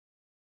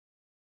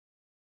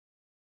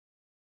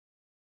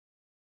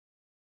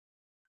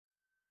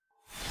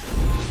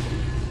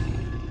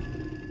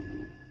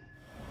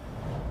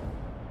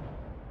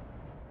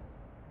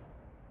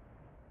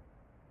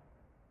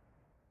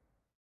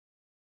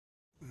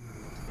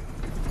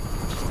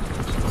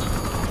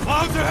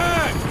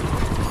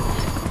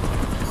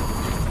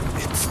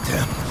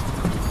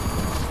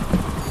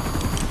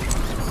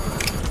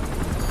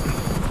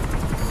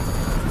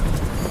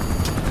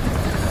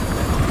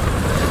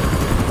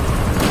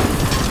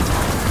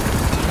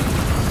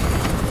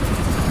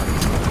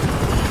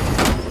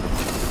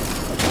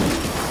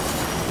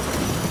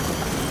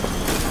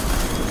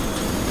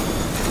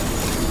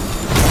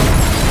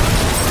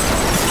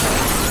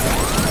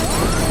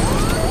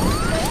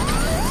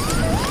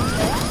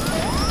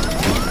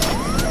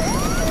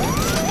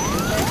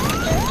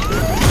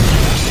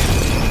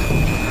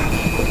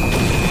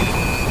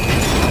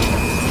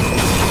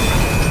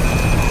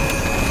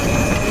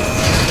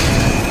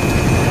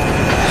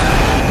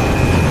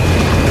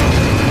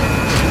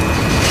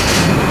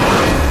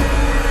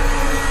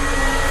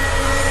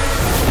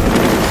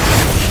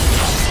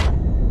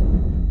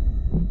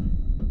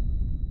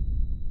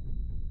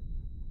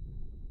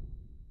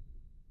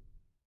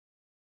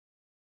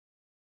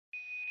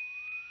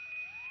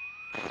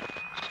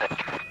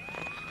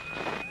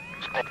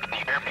Can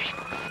you hear me?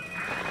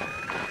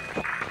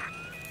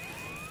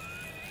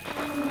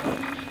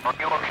 Are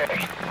you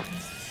okay?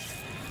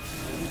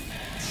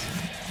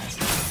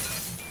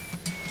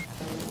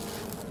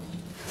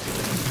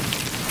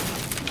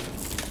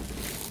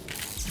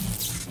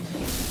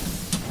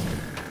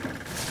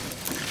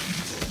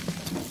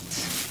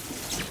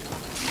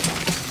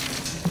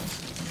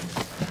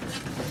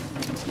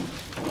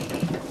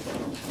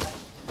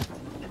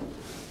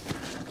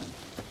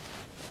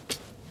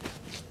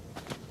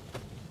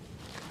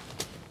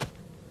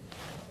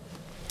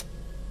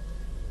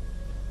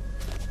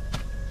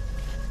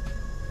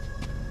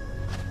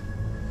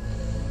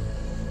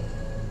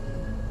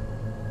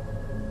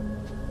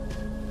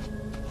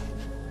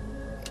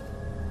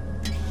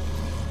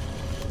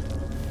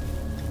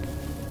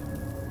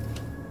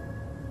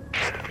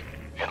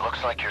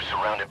 Looks like you're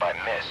surrounded by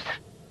mist.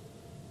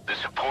 The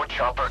support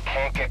chopper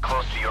can't get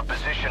close to your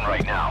position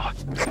right now.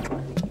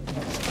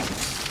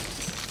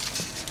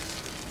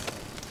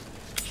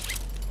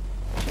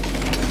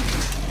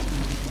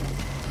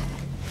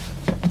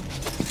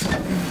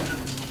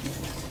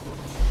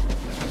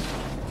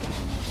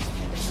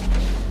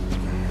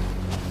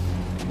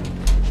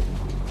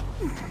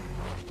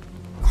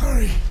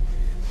 Hurry!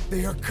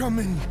 They are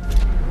coming!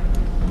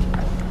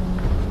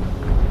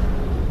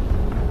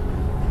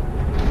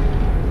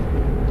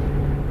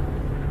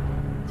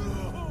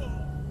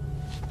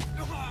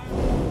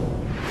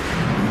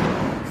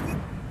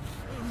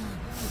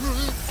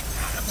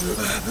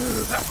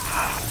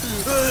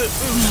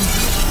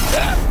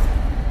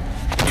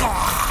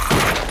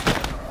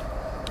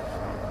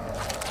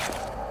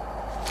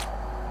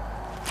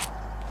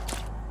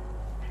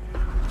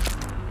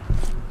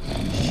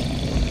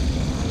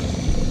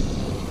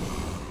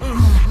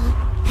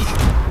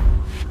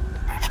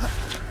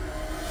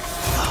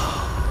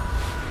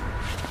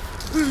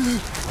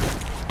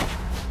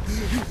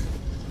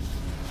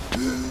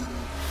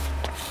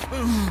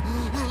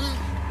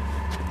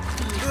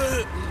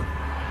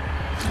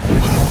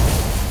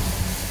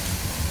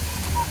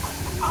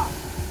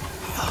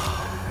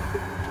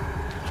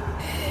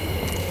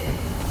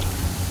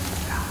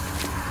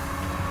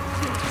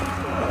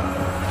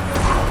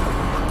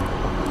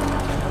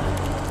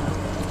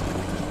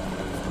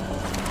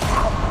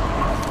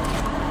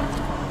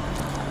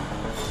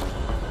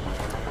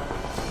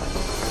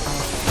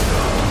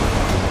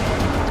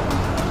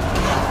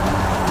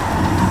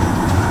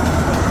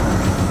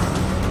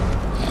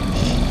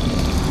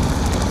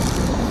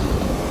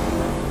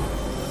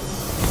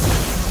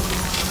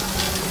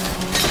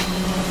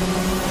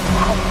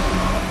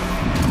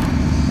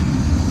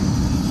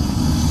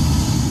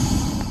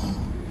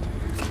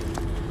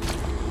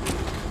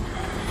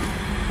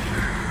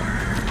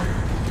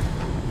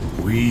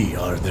 We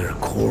are their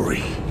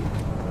quarry.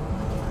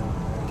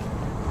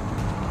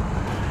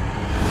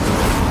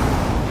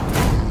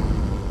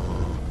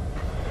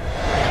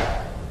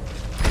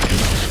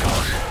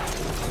 Skulls.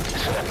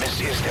 So that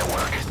Misty is their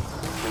work.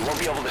 We won't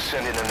be able to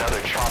send in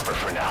another chopper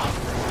for now.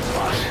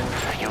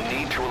 Boss, you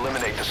need to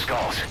eliminate the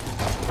skulls.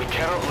 We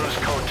cannot lose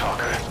Code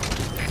Talker.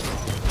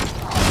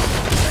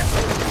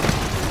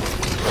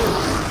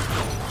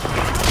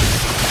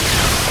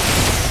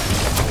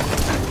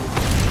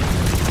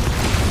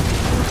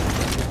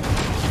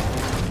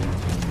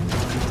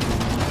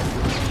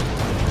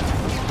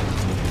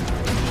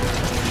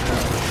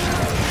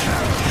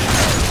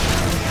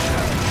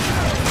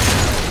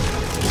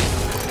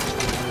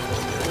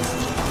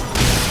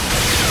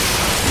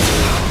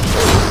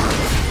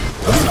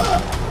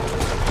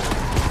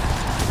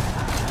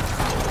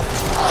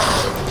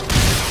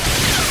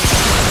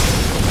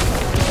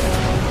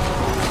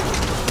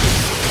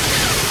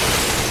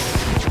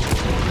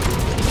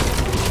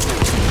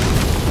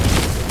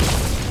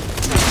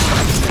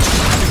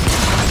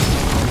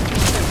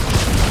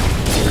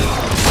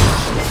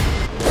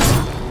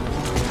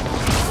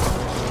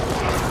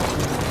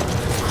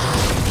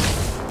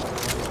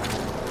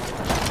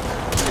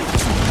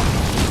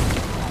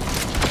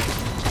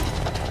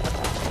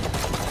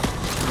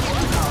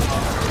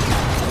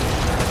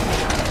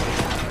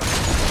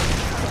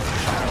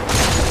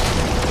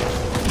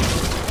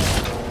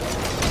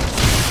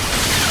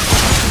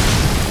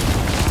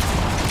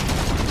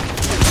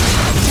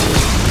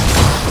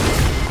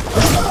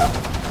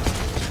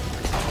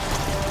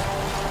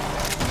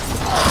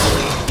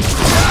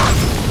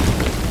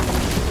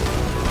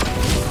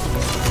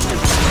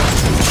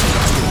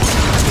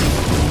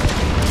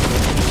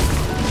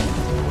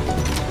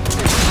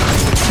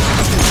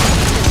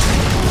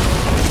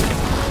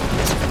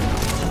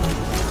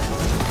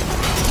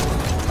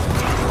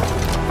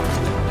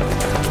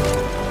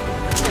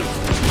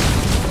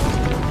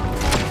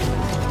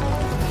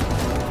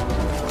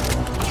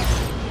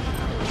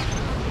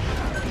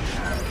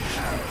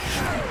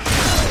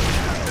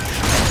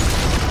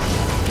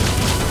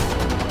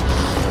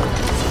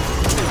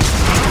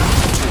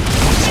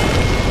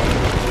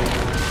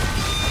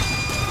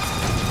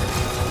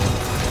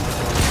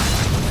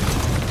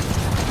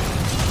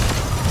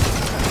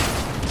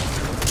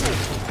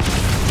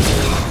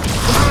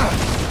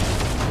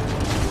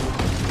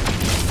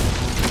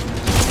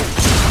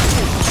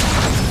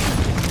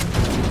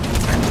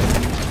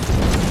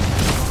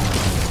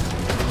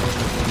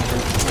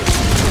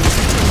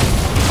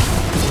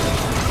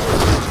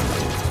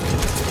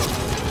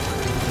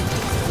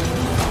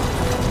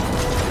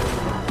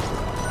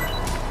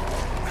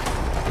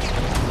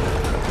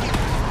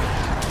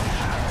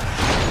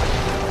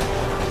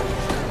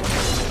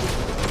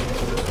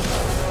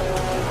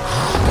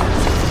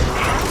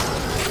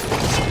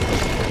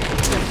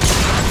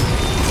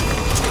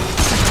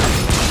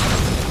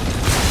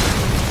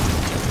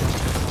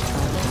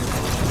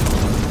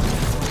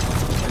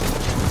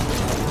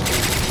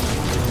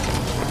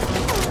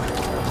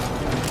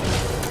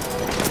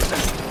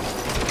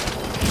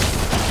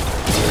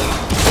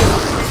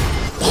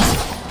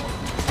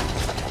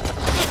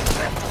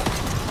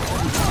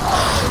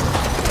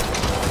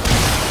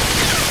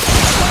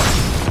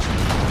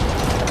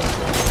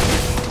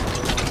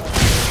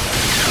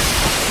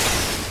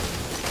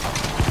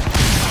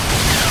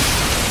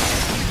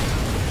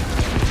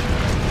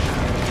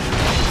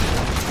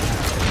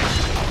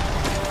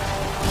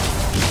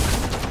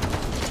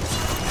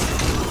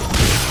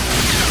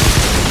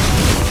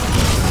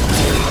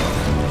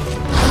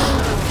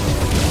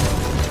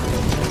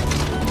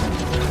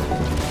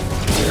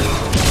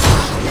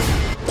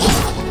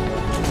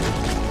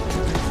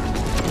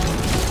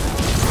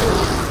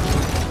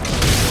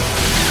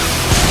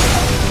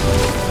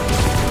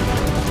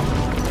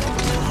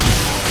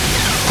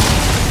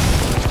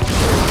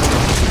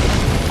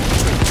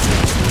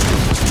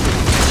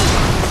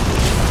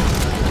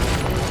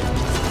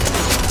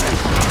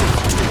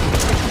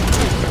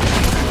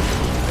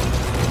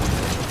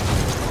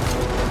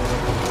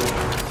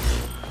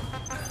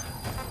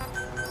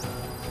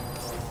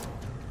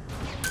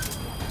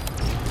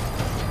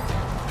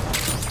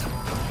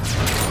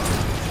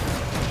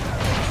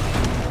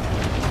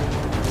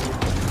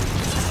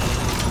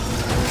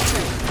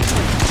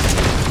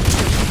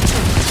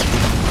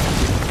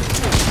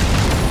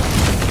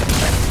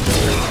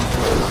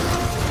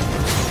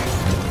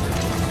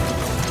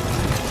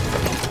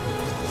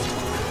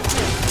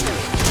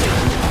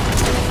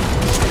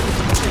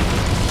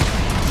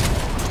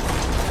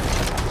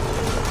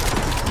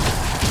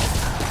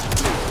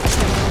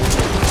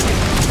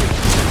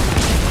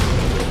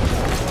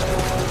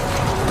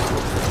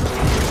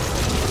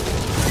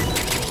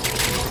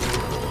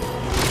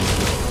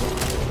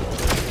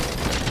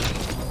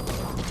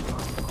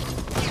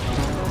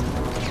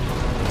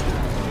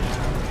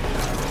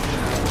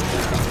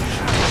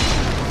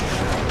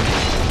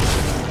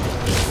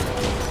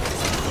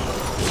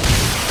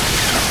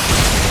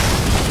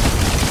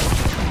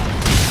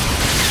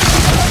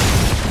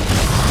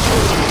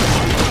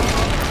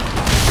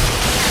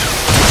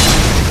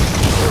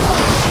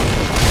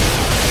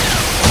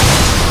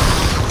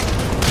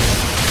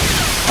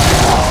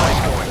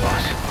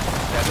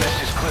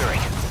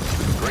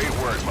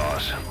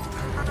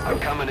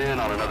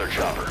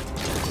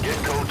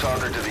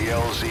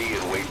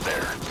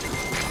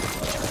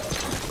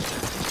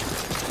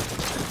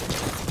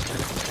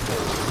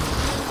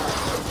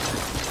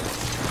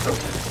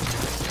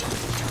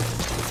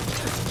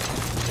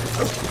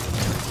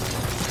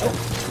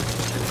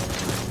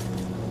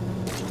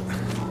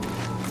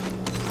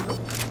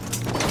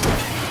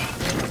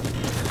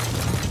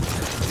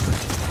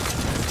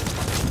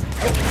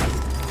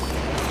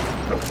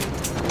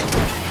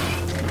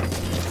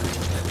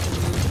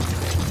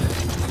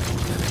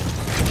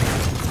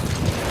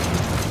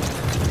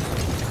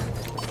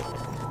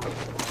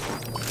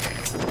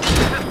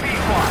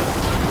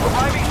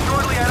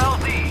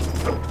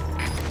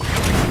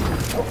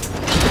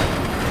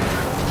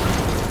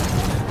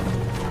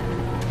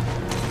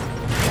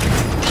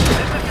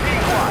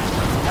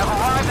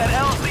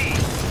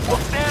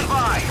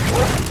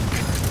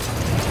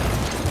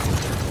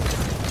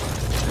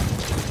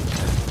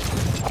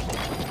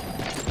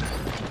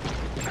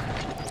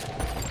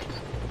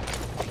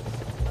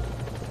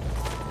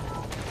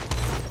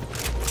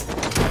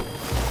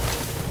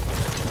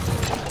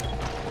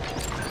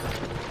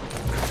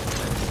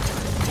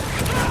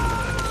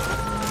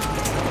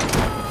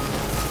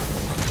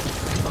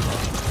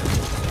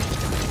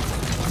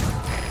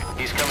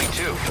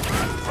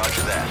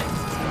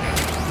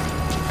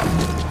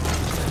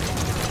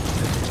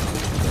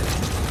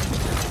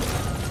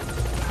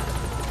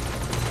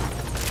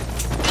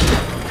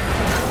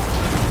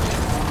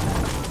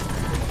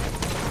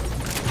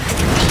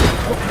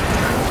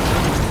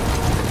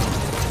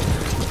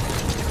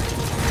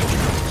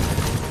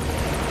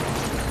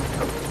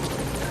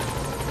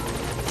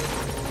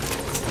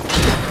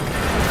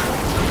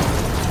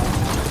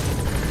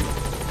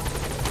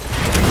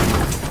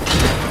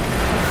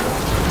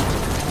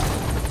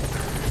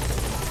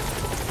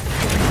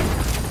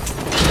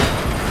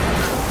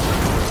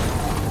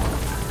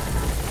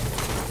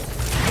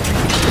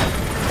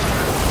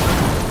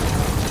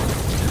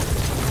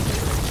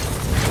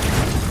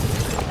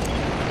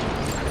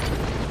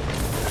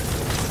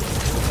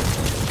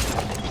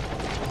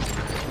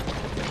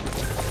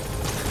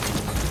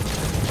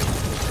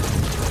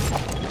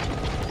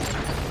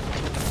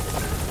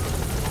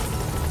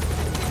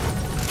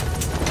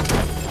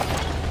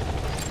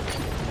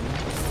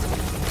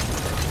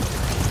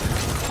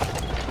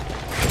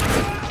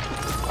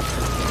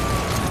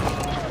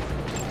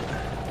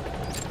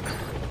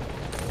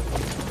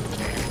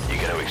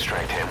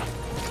 extract him.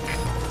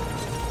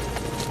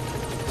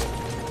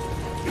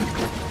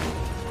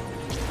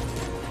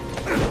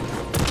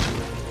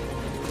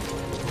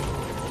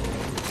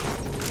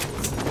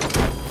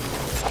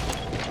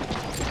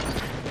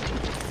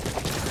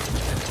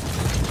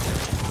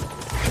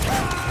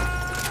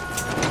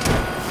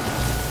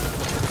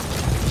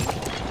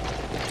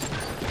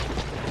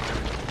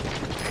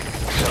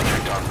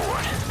 Subject on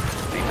board.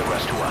 Leave the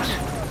rest to us.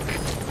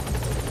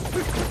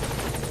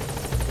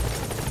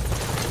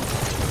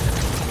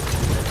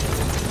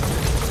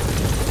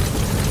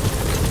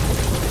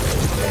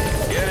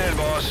 Get in,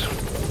 boss.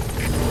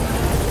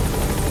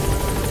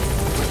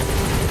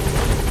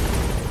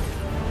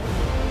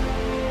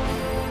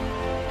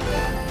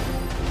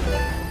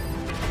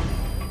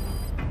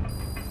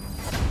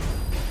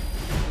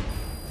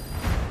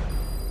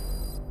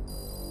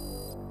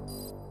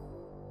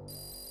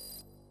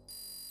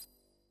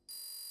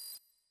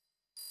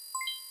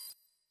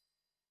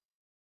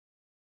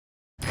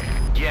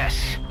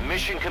 Yes,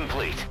 mission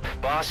complete.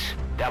 Boss,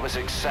 that was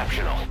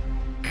exceptional.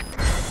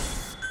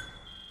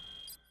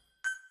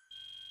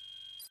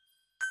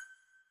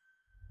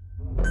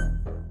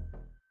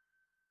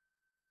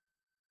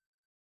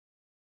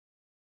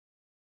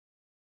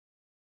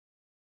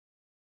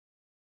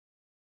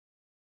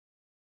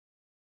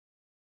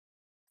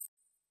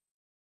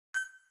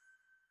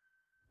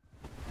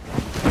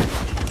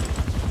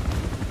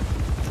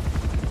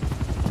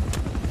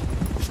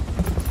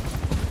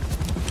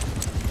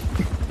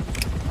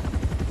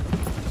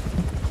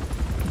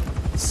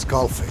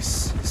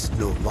 Skullface is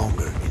no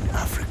longer in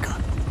Africa.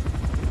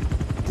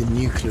 The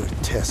nuclear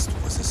test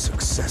was a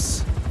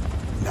success.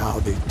 Now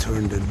they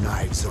turned their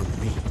knives on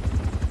me.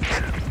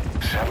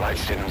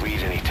 Satellites didn't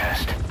read any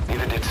test.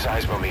 Neither did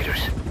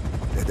seismometers.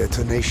 The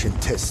detonation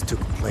test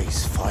took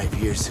place 5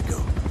 years ago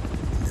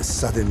in the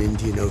southern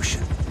Indian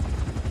Ocean.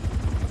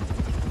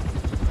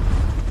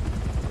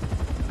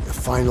 The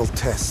final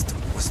test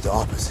was the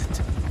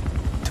opposite,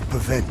 to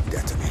prevent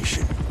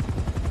detonation.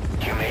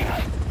 You mean?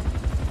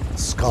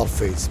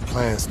 Skullface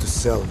plans to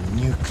sell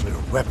nuclear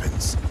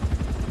weapons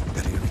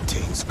that he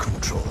retains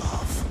control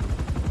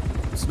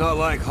of. It's not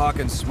like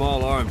hawking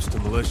small arms to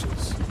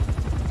militias.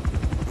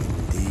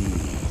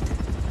 Indeed.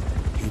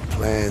 He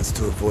plans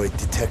to avoid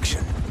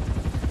detection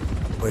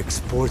by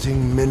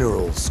exporting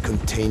minerals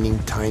containing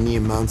tiny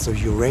amounts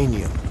of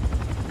uranium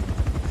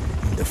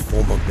in the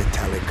form of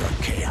metallic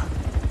archaea.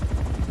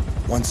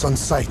 Once on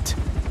site,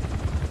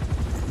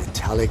 the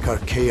metallic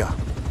archaea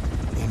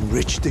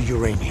enrich the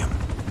uranium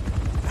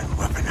and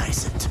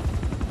weaponize it.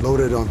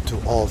 Loaded onto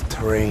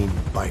all-terrain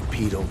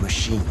bipedal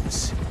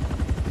machines,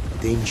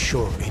 they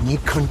ensure any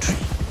country,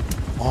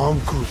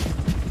 armed group,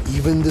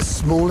 even the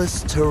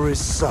smallest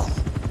terrorist cell,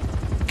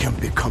 can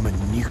become a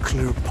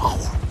nuclear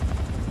power.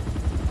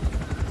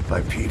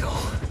 Bipedal.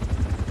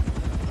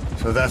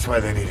 So that's why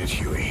they needed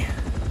Huey.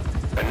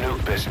 A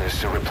nuke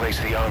business to replace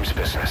the arms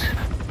business.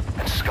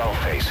 And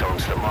Skullface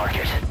owns the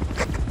market.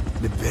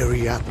 The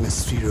very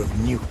atmosphere of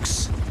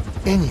nukes,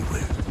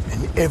 anywhere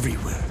and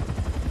everywhere.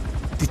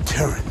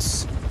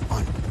 Deterrence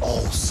on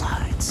all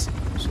sides.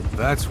 So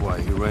that's why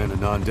he ran a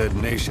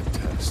non-detonation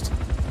test.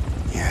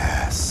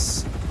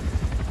 Yes.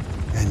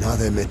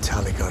 Another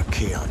metallic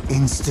archaea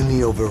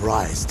instantly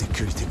overrides the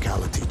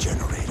criticality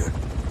generator.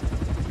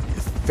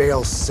 A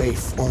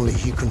fail-safe only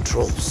he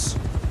controls.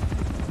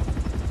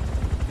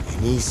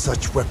 Any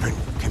such weapon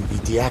can be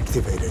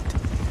deactivated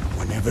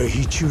whenever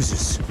he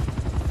chooses,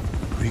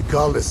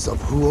 regardless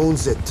of who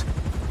owns it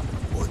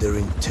or their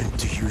intent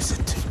to use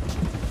it.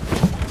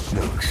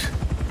 Nukes.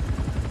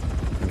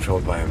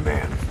 Controlled by a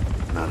man,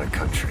 not a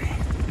country.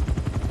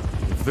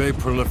 If they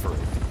proliferate,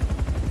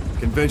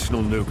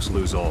 conventional nukes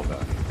lose all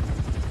value.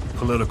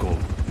 Political,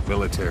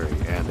 military,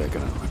 and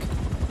economic.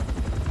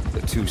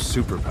 The two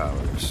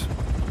superpowers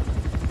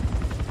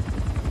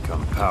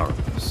become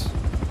powerless.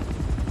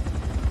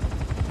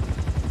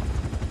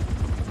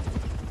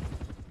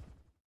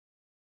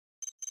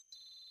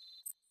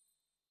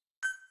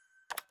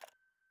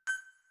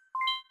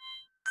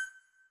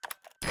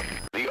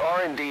 The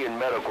R&D and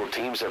medical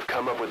teams have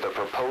come up with a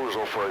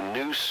proposal for a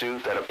new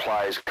suit that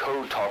applies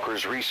Code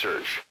Talker's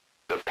research,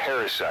 the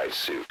Parasite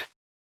suit.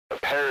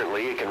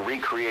 Apparently, it can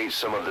recreate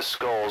some of the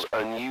Skull's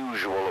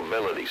unusual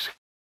abilities.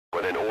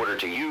 But in order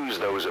to use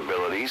those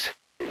abilities,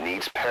 it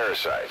needs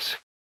parasites.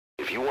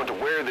 If you want to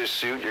wear this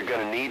suit, you're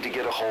going to need to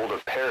get a hold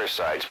of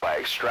parasites by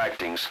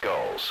extracting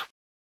skulls.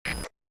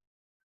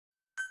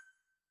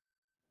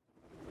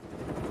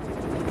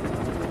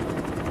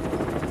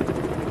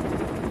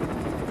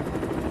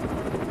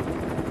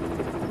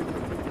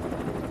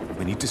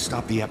 We need to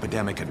stop the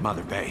epidemic at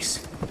Mother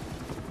Base.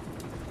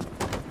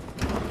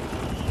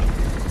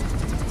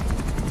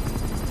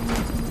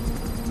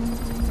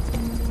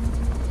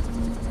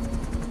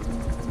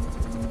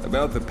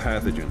 About the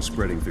pathogen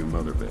spreading through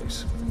Mother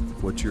Base,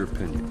 what's your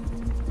opinion?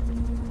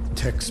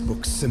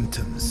 Textbook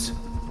symptoms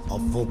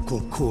of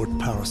vocal cord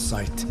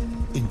parasite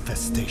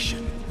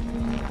infestation.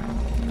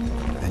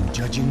 And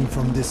judging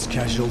from this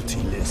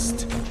casualty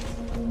list,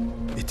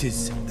 it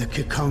is the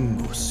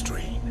Kikongo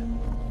strain.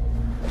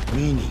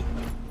 Meaning,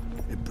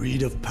 a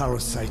breed of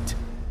parasite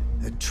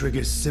that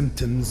triggers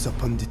symptoms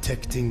upon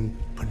detecting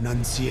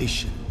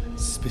pronunciation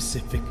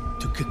specific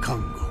to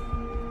Kikongo.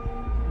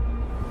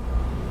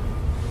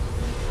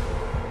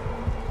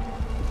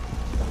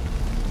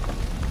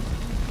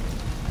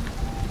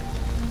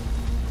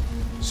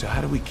 So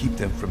how do we keep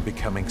them from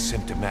becoming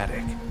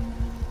symptomatic?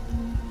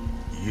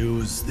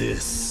 Use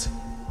this.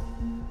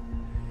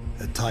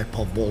 A type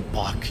of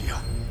Wolbachia,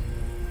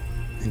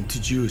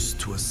 introduced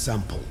to a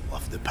sample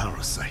of the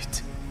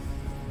parasite.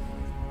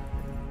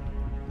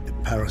 The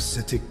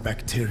parasitic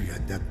bacteria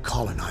that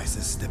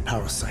colonizes the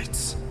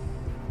parasites,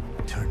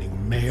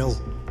 turning male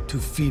to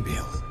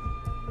female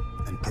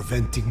and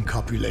preventing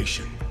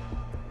copulation.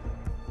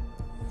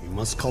 We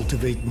must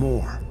cultivate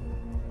more.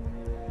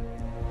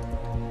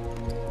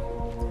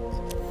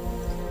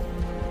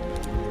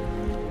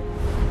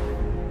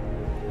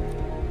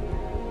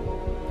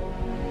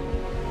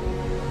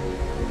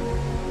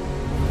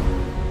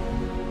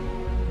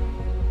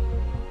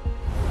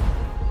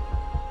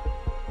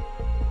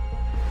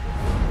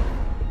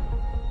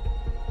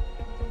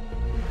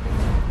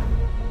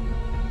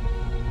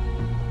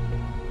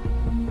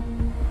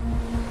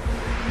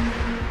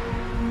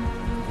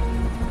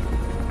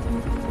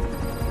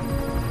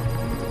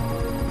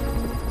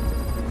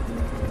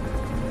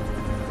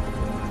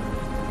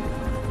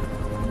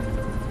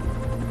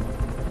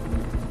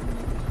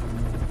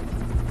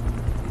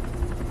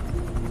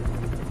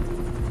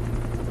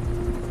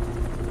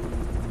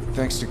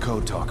 Thanks to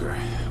Code Talker,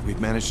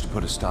 we've managed to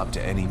put a stop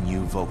to any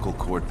new vocal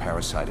cord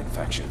parasite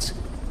infections.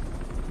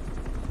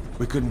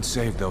 We couldn't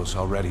save those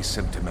already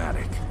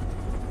symptomatic,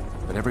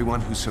 but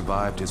everyone who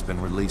survived has been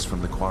released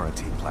from the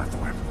quarantine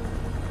platform.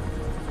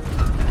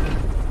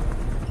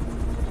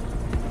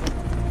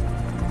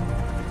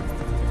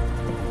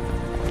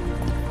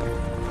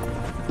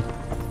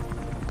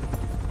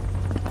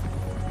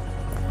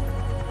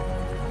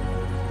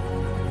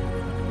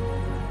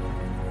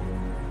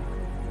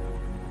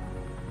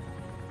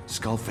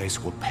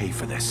 Skullface will pay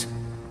for this.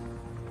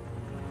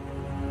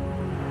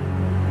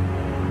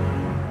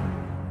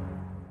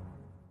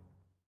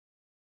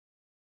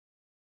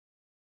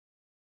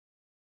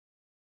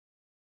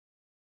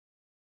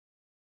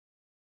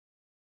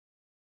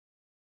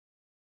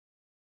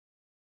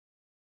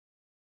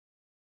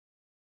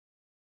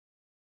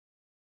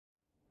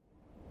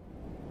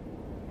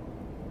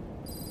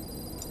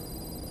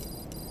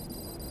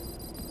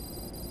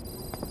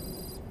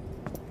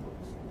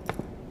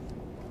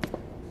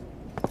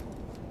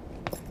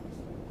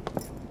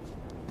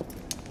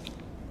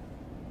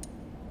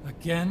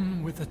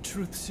 Again with the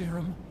truth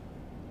serum?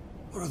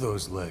 What are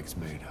those legs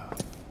made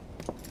of?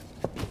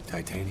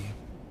 Titanium?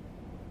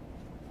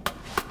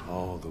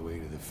 All the way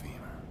to the femur.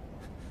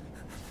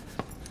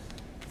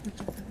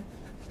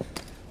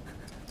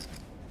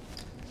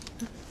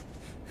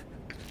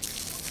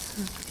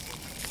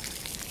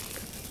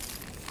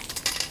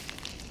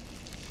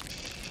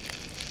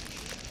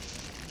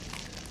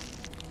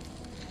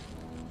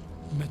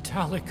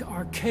 Metallic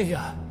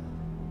archaea.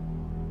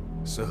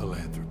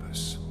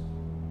 Sahelanthropus.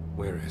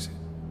 Where is it?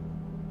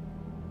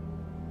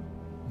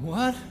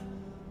 What?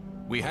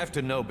 We have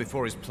to know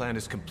before his plan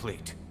is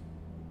complete.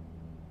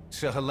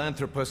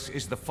 Sahelanthropus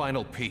is the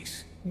final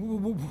piece.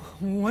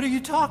 What are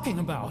you talking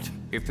about?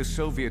 If the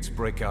Soviets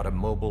break out a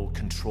mobile,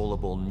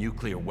 controllable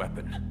nuclear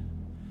weapon,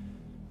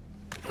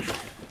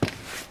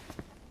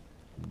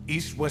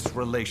 East-West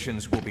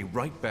relations will be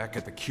right back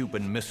at the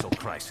Cuban Missile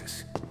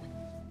Crisis.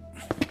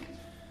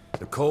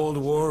 The Cold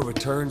War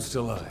returns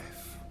to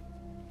life,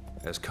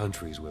 as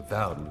countries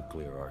without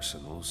nuclear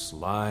arsenals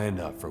line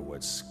up for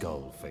what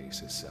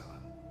Skullface is selling.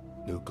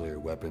 Nuclear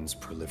weapons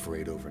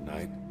proliferate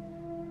overnight,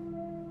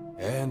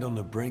 and on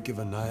the brink of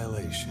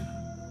annihilation,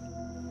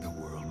 the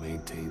world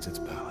maintains its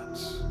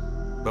balance.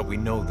 But we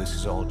know this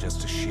is all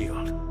just a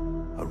shield,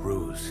 a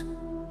ruse.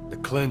 The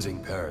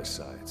cleansing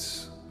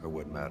parasites are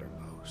what matter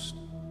most.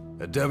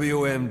 A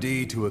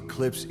WMD to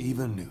eclipse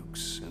even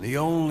nukes, and the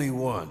only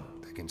one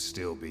that can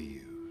still be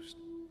used.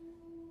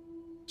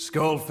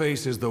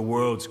 Skullface is the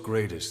world's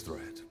greatest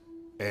threat,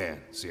 and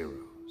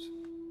Zero's.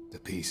 The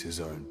pieces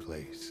are in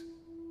place.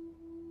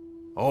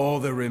 All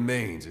that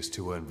remains is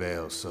to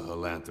unveil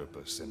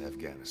Sahelanthropus in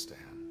Afghanistan.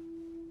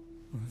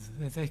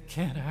 They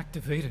can't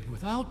activate it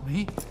without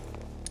me.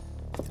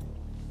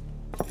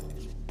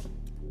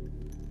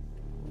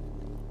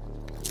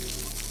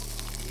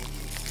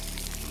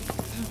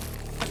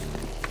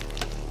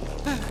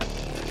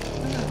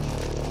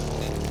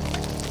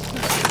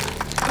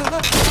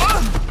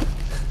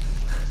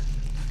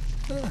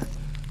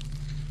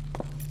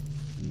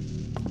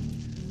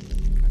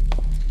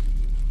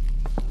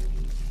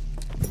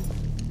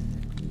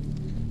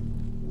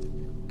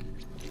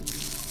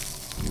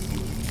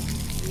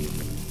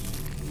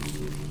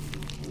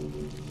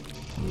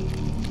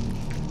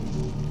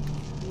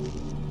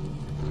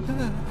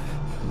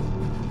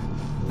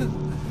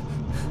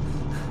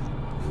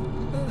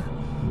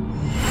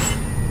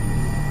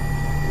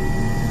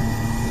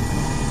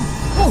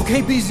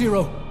 Okay,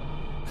 B-Zero.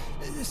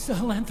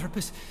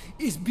 Sahelanthropus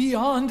is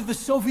beyond the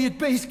Soviet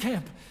base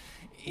camp,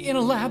 in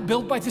a lab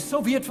built by the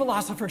Soviet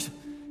philosophers.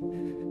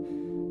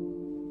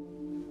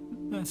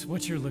 That's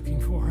what you're looking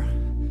for.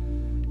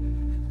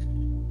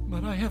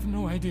 But I have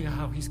no idea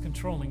how he's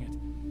controlling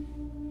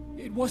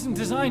it. It wasn't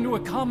designed to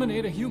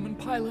accommodate a human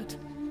pilot.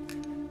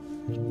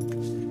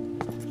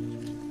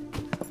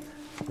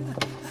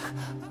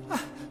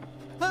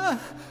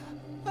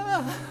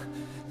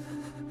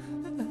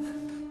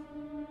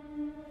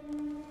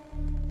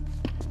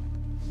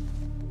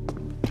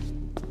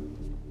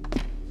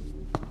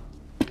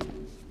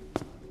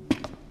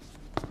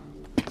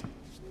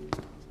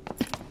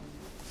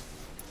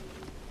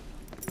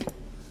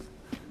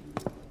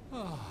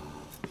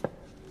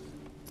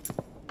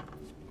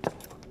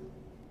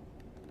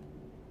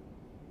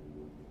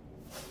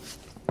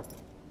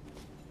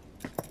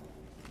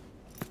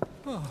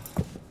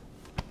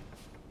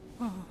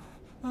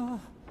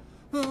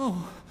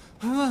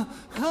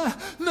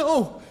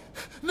 No!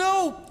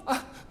 No!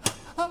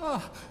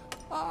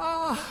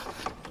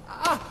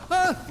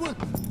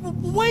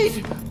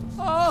 Wait!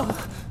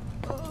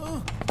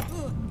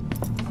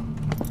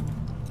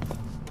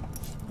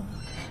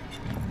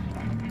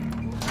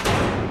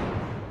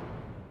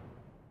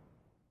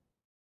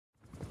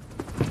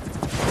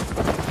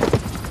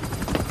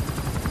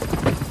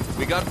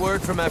 We got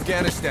word from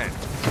Afghanistan.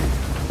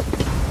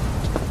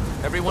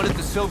 Everyone at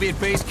the Soviet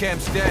base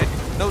camp's dead.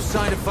 No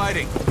sign of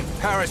fighting.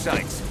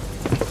 Parasites.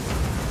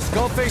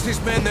 Skullface's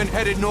men then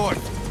headed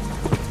north.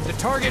 The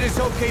target is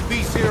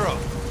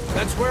OKB-0.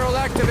 That's where he'll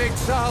activate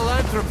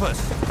Sahelanthropus.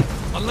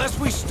 Unless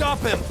we stop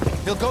him,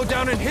 he'll go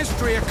down in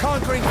history a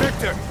conquering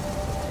victor.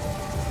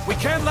 We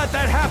can't let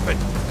that happen.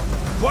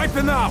 Wipe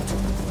him out.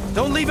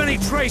 Don't leave any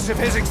trace of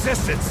his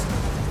existence.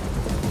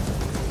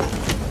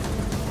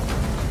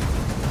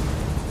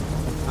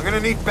 I'm gonna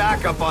need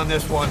backup on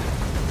this one.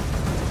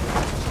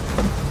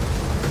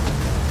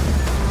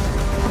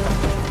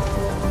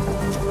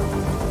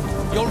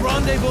 You'll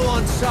rendezvous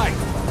on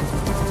site.